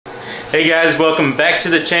Hey guys, welcome back to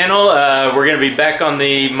the channel. We're going to be back on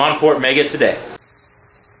the Monport Mega today.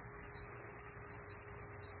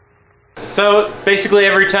 So basically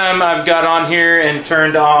every time I've got on here and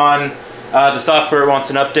turned on the software, it wants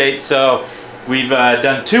an update. So we've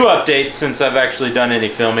done 2 updates since I've actually done any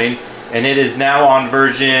filming, and it is now on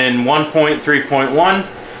version 1.3.1,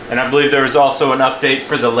 and I believe there was also an update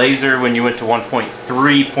for the laser when you went to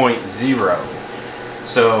 1.3.0.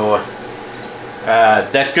 So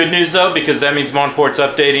that's good news though, because that means Monport's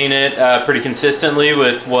updating it pretty consistently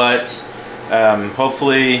with what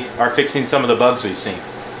hopefully are fixing some of the bugs we've seen.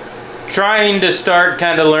 Trying to start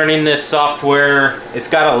kind of learning this software. It's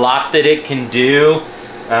got a lot that it can do.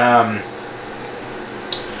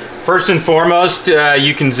 First and foremost,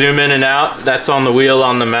 you can zoom in and out. That's on the wheel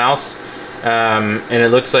on the mouse, and it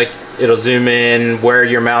looks like it'll zoom in where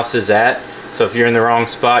your mouse is at. So if you're in the wrong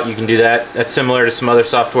spot, you can do that. That's similar to some other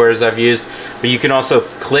softwares I've used. But you can also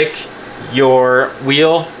click your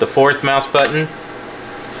wheel, the 4th mouse button,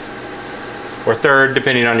 or 3rd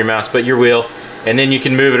depending on your mouse, but your wheel, and then you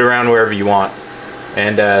can move it around wherever you want.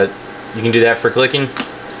 And you can do that for clicking.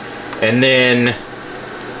 And then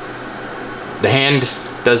the hand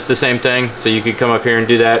does the same thing, so you could come up here and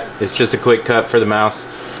do that. It's just a quick cut for the mouse.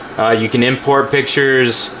 You can import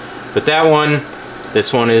pictures with that one.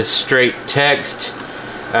 This one is straight text.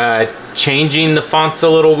 Changing the font's a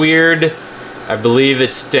little weird. I believe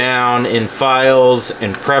it's down in Files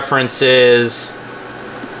and Preferences,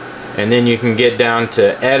 and then you can get down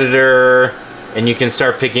to Editor, and you can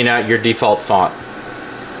start picking out your default font.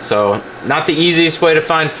 So not the easiest way to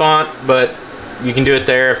find font, but you can do it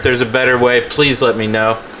there. If there's a better way, please let me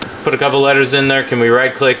know. Put a couple letters in there. Can we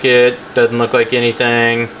right click it? Doesn't look like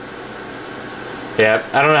anything. Yeah,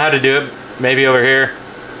 I don't know how to do it. Maybe over here.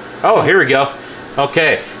 Oh, here we go.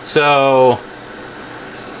 Okay, so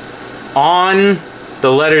on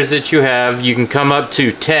the letters that you have, you can come up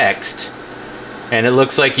to text, and it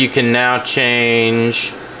looks like you can now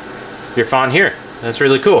change your font here. That's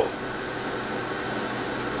really cool.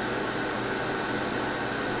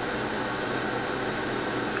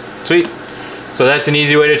 Sweet. So that's an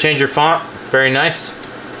easy way to change your font. Very nice.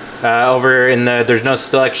 Over in the, there's no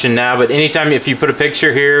selection now, but anytime if you put a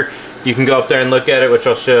picture here, you can go up there and look at it, which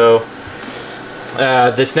I'll show.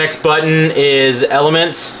 This next button is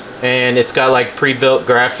Elements, and it's got like pre-built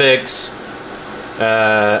graphics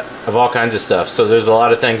of all kinds of stuff. So there's a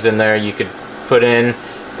lot of things in there you could put in.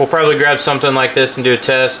 We'll probably grab something like this and do a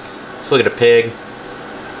test. Let's look at a pig.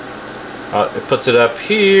 It puts it up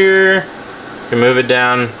here. You can move it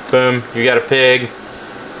down. Boom, you got a pig.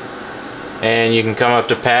 And you can come up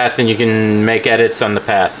to path and you can make edits on the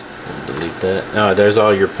path. Delete that. Oh, there's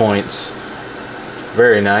all your points.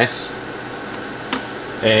 Very nice.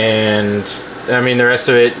 And I mean the rest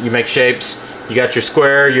of it, you make shapes. You got your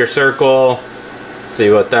square, your circle. See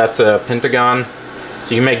what that's a pentagon.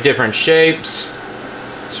 So you make different shapes,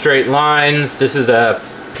 straight lines. This is a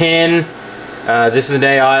pin. This is an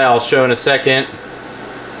AI I'll show in a second.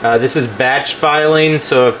 This is batch filing,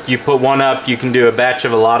 so if you put one up, you can do a batch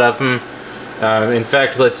of a lot of them. In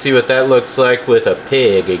fact, let's see what that looks like with a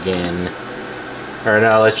pig again. Or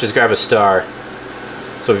no, let's just grab a star.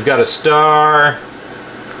 So we've got a star.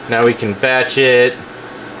 Now we can batch it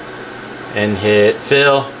and hit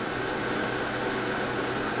fill.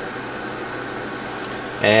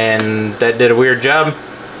 And that did a weird job,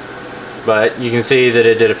 but you can see that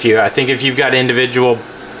it did a few. I think if you've got individual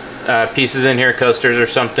pieces in here, coasters or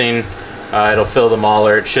something, it'll fill them all,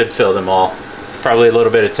 or it should fill them all. Probably a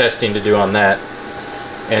little bit of testing to do on that.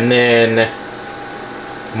 And then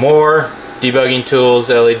more debugging tools,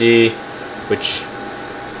 LED, which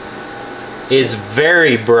is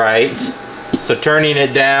very bright. So turning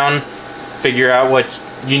it down, figure out what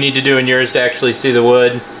you need to do in yours to actually see the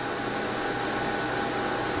wood.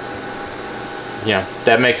 Yeah,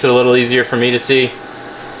 that makes it a little easier for me to see.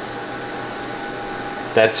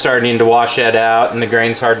 That's starting to wash that out, and the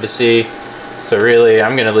grain's hard to see. So really,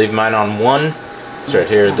 I'm gonna leave mine on 1. It's right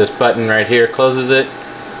here. This button right here closes it.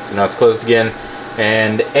 So now it's closed again.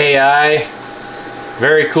 And AI,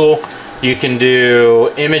 very cool. You can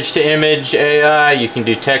do image to image AI. You can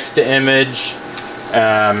do text to image.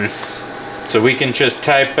 So we can just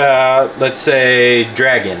type out, let's say,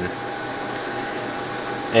 dragon,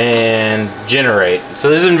 and generate.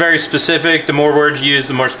 So this isn't very specific. The more words you use,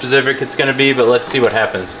 the more specific it's going to be, but let's see what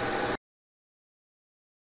happens.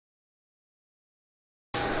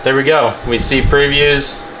 There we go. We see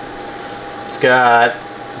previews. It's got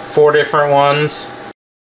 4 different ones.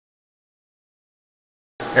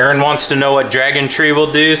 Aaron wants to know what Dragon Tree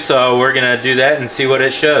will do, so we're gonna do that and see what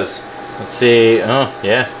it shows. Let's see. Oh,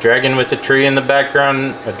 yeah. Dragon with a tree in the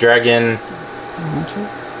background. A dragon.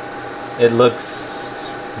 It looks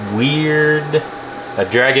weird. A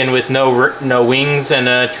dragon with no wings and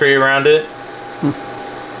a tree around it.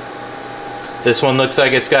 This one looks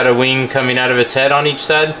like it's got a wing coming out of its head on each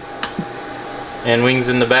side. And wings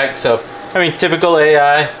in the back. So, I mean, typical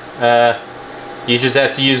AI. You just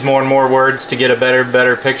have to use more and more words to get a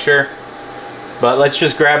better picture. But let's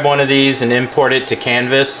just grab one of these and import it to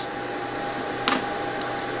Canvas.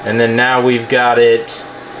 And then now we've got it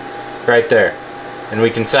right there. And we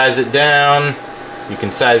can size it down. You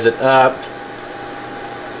can size it up.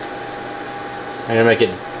 I'm gonna make it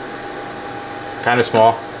kind of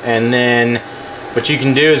small. And then what you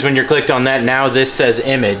can do is when you're clicked on that, now this says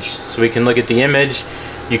image. So we can look at the image.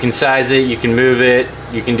 You can size it, you can move it,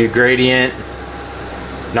 you can do gradient,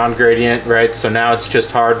 non-gradient, right? So now it's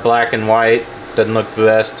just hard black and white. Doesn't look the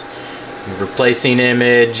best. Replacing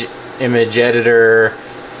image, image editor,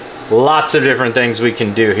 lots of different things we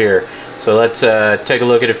can do here. So let's take a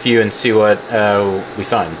look at a few and see what we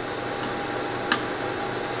find.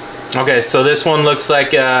 Okay, so this one looks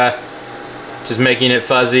like just making it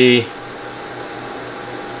fuzzy.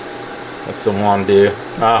 What's the wand do?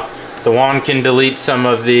 The wand can delete some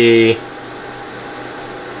of the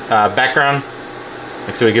background.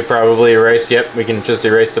 So we could probably erase, yep, we can just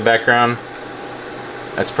erase the background.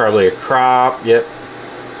 That's probably a crop, yep.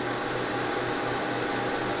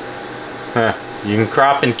 You can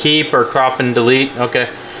crop and keep or crop and delete. Okay,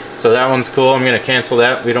 so that one's cool. I'm gonna cancel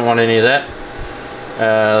that. We don't want any of that.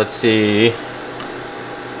 Let's see.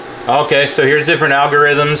 Okay, so here's different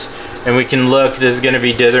algorithms, and we can look. This is gonna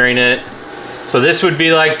be dithering it. So this would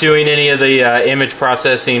be like doing any of the image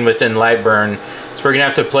processing within Lightburn. So we're gonna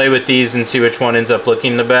have to play with these and see which one ends up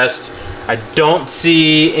looking the best. I don't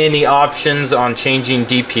see any options on changing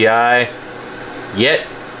DPI yet.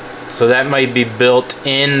 So that might be built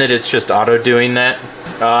in, that it's just auto doing that.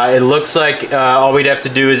 It looks like all we'd have to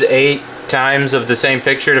do is 8 times of the same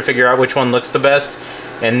picture to figure out which one looks the best.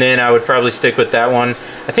 And then I would probably stick with that one.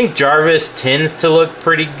 I think Jarvis tends to look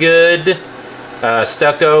pretty good.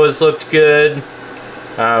 Stucco has looked good.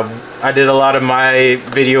 I did a lot of my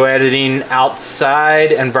video editing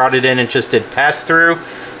outside and brought it in and just did pass through.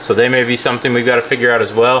 So they may be something we've got to figure out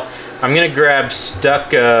as well. I'm gonna grab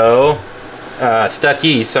Stucco.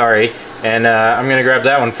 Stucky, sorry, and I'm gonna grab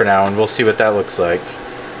that one for now, and we'll see what that looks like.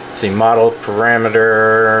 Let's see, model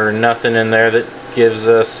parameter, nothing in there that gives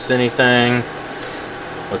us anything.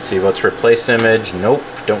 Let's see, what's replace image? Nope,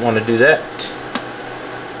 don't want to do that.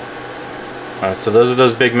 So those are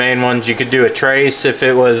those big main ones. You could do a trace if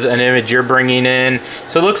it was an image you're bringing in.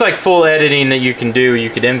 So it looks like full editing that you can do.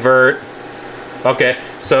 You could invert. Okay,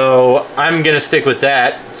 so I'm gonna stick with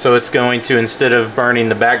that. So it's going to, instead of burning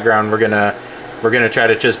the background, we're gonna try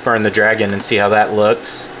to just burn the dragon and see how that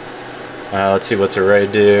looks. Let's see, what's array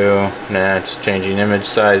do? Nah, just changing image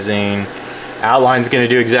sizing. Outline's gonna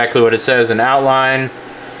do exactly what it says in outline.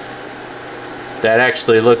 That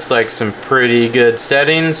actually looks like some pretty good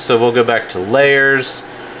settings. So we'll go back to layers.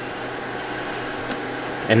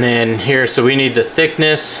 And then here, so we need the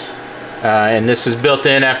thickness. And this was built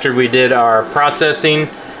in after we did our processing.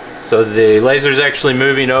 So the laser's actually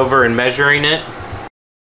moving over and measuring it.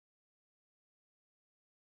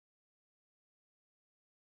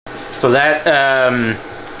 So that,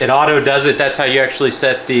 it auto does it. That's how you actually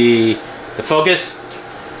set the focus.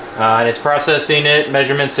 And it's processing it.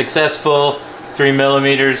 Measurement successful. 3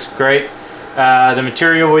 millimeters, great. The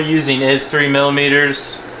material we're using is 3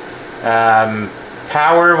 millimeters.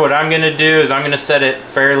 Power, what I'm gonna do is I'm gonna set it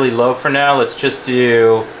fairly low for now. Let's just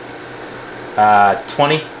do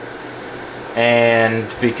 20. And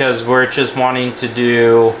because we're just wanting to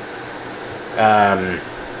do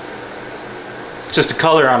just a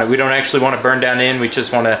color on it, we don't actually want to burn down in, we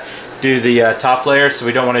just want to do the top layer, so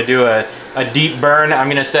we don't want to do a deep burn. I'm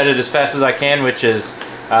gonna set it as fast as I can, which is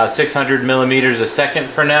 600 millimeters a second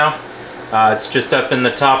for now. It's just up in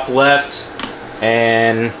the top left,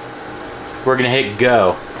 and we're gonna hit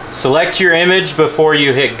go. Select your image before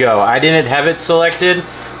you hit go. I didn't have it selected,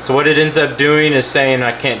 so what it ends up doing is saying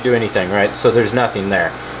I can't do anything, right? So there's nothing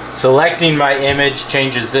there. Selecting my image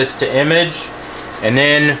changes this to image, and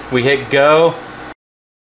then we hit go.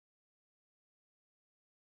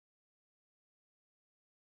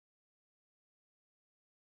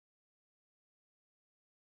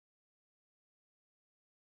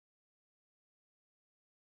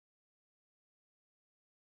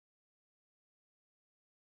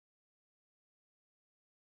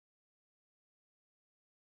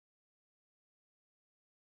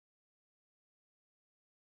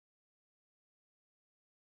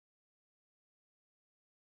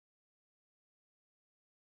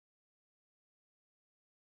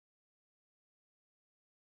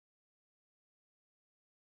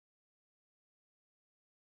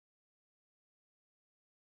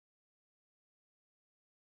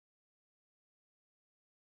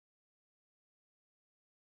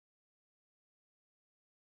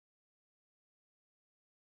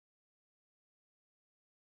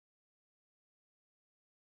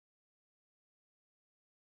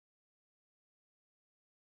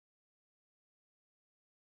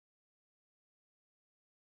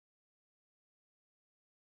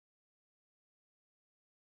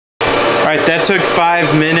 Alright, that took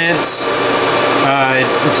 5 minutes.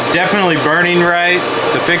 It's definitely burning right.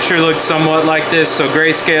 The picture looks somewhat like this, so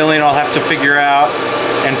grayscaling I'll have to figure out.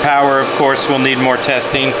 And power, of course, will need more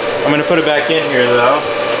testing. I'm going to put it back in here, though.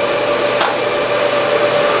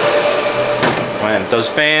 Man, those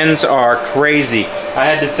fans are crazy. I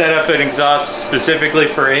had to set up an exhaust specifically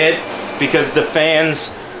for it because the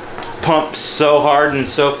fans pump so hard and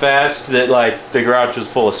so fast that like the garage was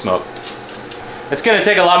full of smoke. It's going to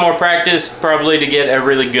take a lot more practice probably to get a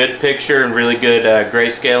really good picture and really good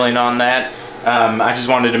grayscaling on that. I just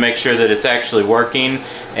wanted to make sure that it's actually working,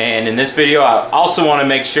 and in this video I also want to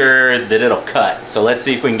make sure that it'll cut. So let's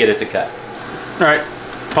see if we can get it to cut. Alright,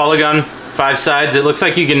 polygon, 5 sides. It looks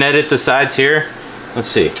like you can edit the sides here. Let's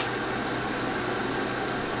see.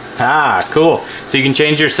 Ah, cool. So you can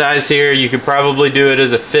change your size here. You could probably do it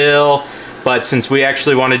as a fill, but since we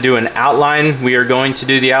actually want to do an outline, we are going to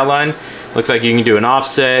do the outline. Looks like you can do an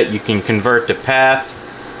offset, you can convert to path,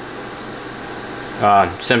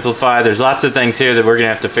 simplify. There's lots of things here that we're gonna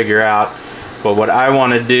have to figure out, but what I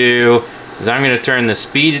want to do is I'm gonna turn the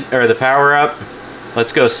speed or the power up.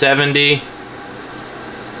 Let's go 70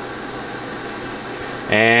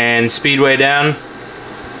 and speed way down,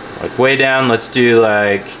 like way down. Let's do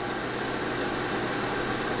like,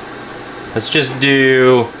 let's just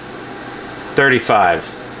do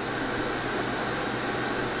 35.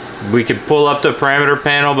 We could pull up the parameter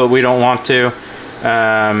panel, but we don't want to.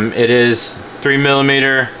 It is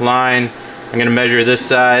 3mm line. I'm gonna measure this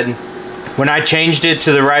side. When I changed it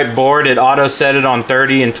to the right board, it auto set it on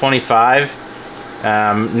 30 and 25.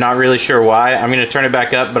 Not really sure why. I'm gonna turn it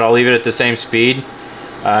back up, but I'll leave it at the same speed.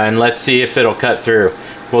 And let's see if it'll cut through.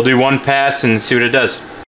 We'll do one pass and see what it does.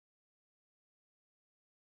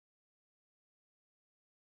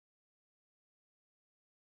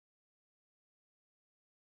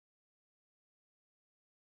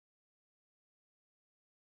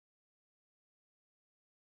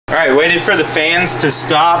 Alright, waited for the fans to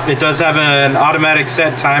stop. It does have an automatic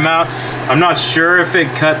set timeout. I'm not sure if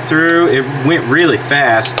it cut through. It went really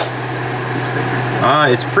fast.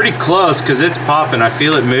 It's pretty close because it's popping. I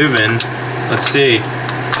feel it moving. Let's see.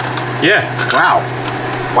 Yeah, wow.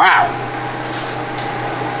 Wow.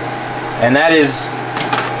 And that is...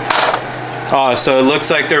 Oh, so it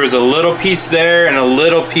looks like there was a little piece there and a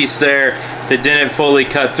little piece there that didn't fully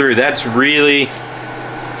cut through. That's really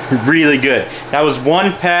good. That was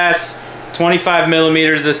one pass,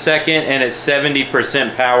 25mm a second, and it's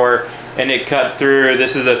 70% power, and it cut through.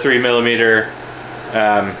 This is a 3mm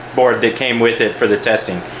board that came with it for the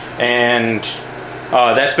testing, and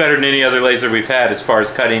that's better than any other laser we've had as far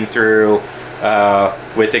as cutting through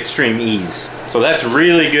with extreme ease. So that's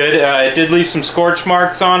really good. It did leave some scorch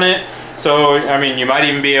marks on it, so I mean you might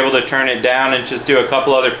even be able to turn it down and just do a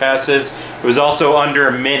couple other passes. It was also under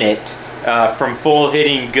a minute from full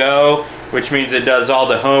hitting go, which means it does all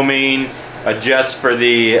the homing, adjusts for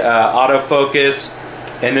the autofocus,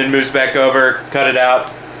 and then moves back over, cut it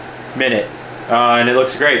out, minute. And it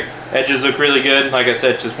looks great. Edges look really good. Like I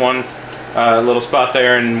said, just one little spot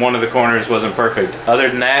there and one of the corners wasn't perfect. Other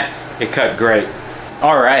than that, it cut great.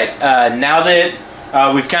 Alright, now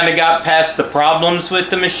that we've kind of got past the problems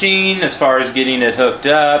with the machine as far as getting it hooked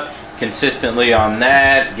up consistently on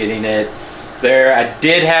that, getting it there. I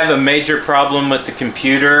did have a major problem with the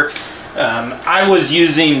computer. I was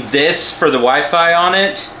using this for the Wi-Fi on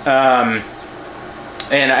it,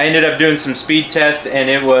 and I ended up doing some speed tests,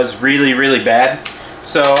 and it was really bad.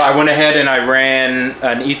 So I went ahead and I ran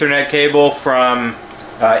an Ethernet cable from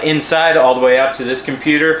inside all the way up to this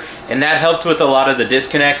computer, and that helped with a lot of the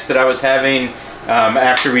disconnects that I was having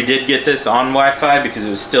after we did get this on Wi-Fi, because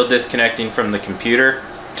it was still disconnecting from the computer,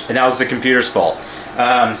 and that was the computer's fault.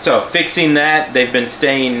 So fixing that, they've been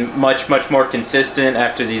staying much more consistent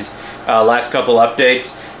after these last couple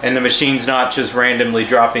updates, and the machine's not just randomly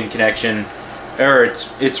dropping connection, or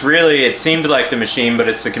it seemed like the machine, but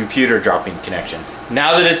it's the computer dropping connection.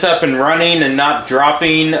 Now that it's up and running and not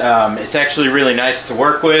dropping, it's actually really nice to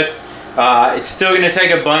work with. It's still going to take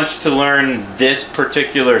a bunch to learn this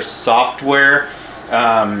particular software.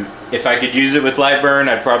 If I could use it with Lightburn,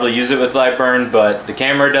 I'd probably use it with Lightburn, but the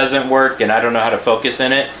camera doesn't work and I don't know how to focus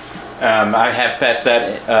in it. I have passed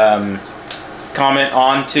that comment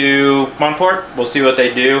on to Monport. We'll see what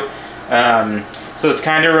they do. So it's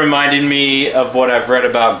kind of reminding me of what I've read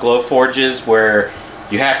about Glowforges, where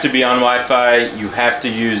you have to be on Wi-Fi, you have to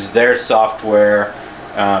use their software.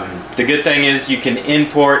 The good thing is you can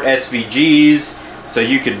import SVGs, so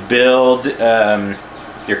you could build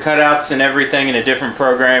your cutouts and everything in a different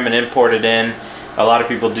program and import it in. A lot of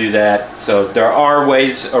people do that, so there are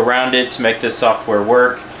ways around it to make this software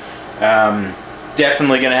work.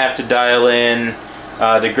 definitely going to have to dial in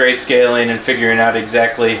the grayscaling and figuring out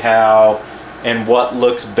exactly how and what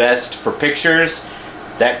looks best for pictures.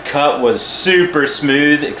 That cut was super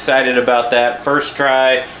smooth. Excited about that. First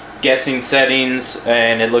try, guessing settings,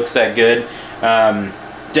 and it looks that good.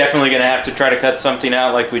 Definitely going to have to try to cut something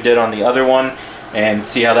out like we did on the other one and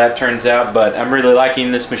see how that turns out, but I'm really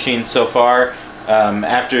liking this machine so far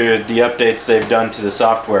after the updates they've done to the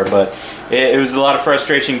software. But it was a lot of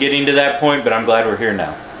frustration getting to that point, but I'm glad we're here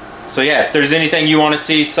now. So yeah, if there's anything you want to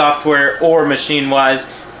see software or machine wise,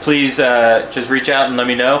 please just reach out and let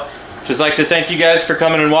me know. Just like to thank you guys for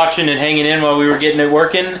coming and watching and hanging in while we were getting it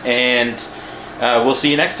working, and we'll see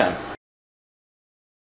you next time.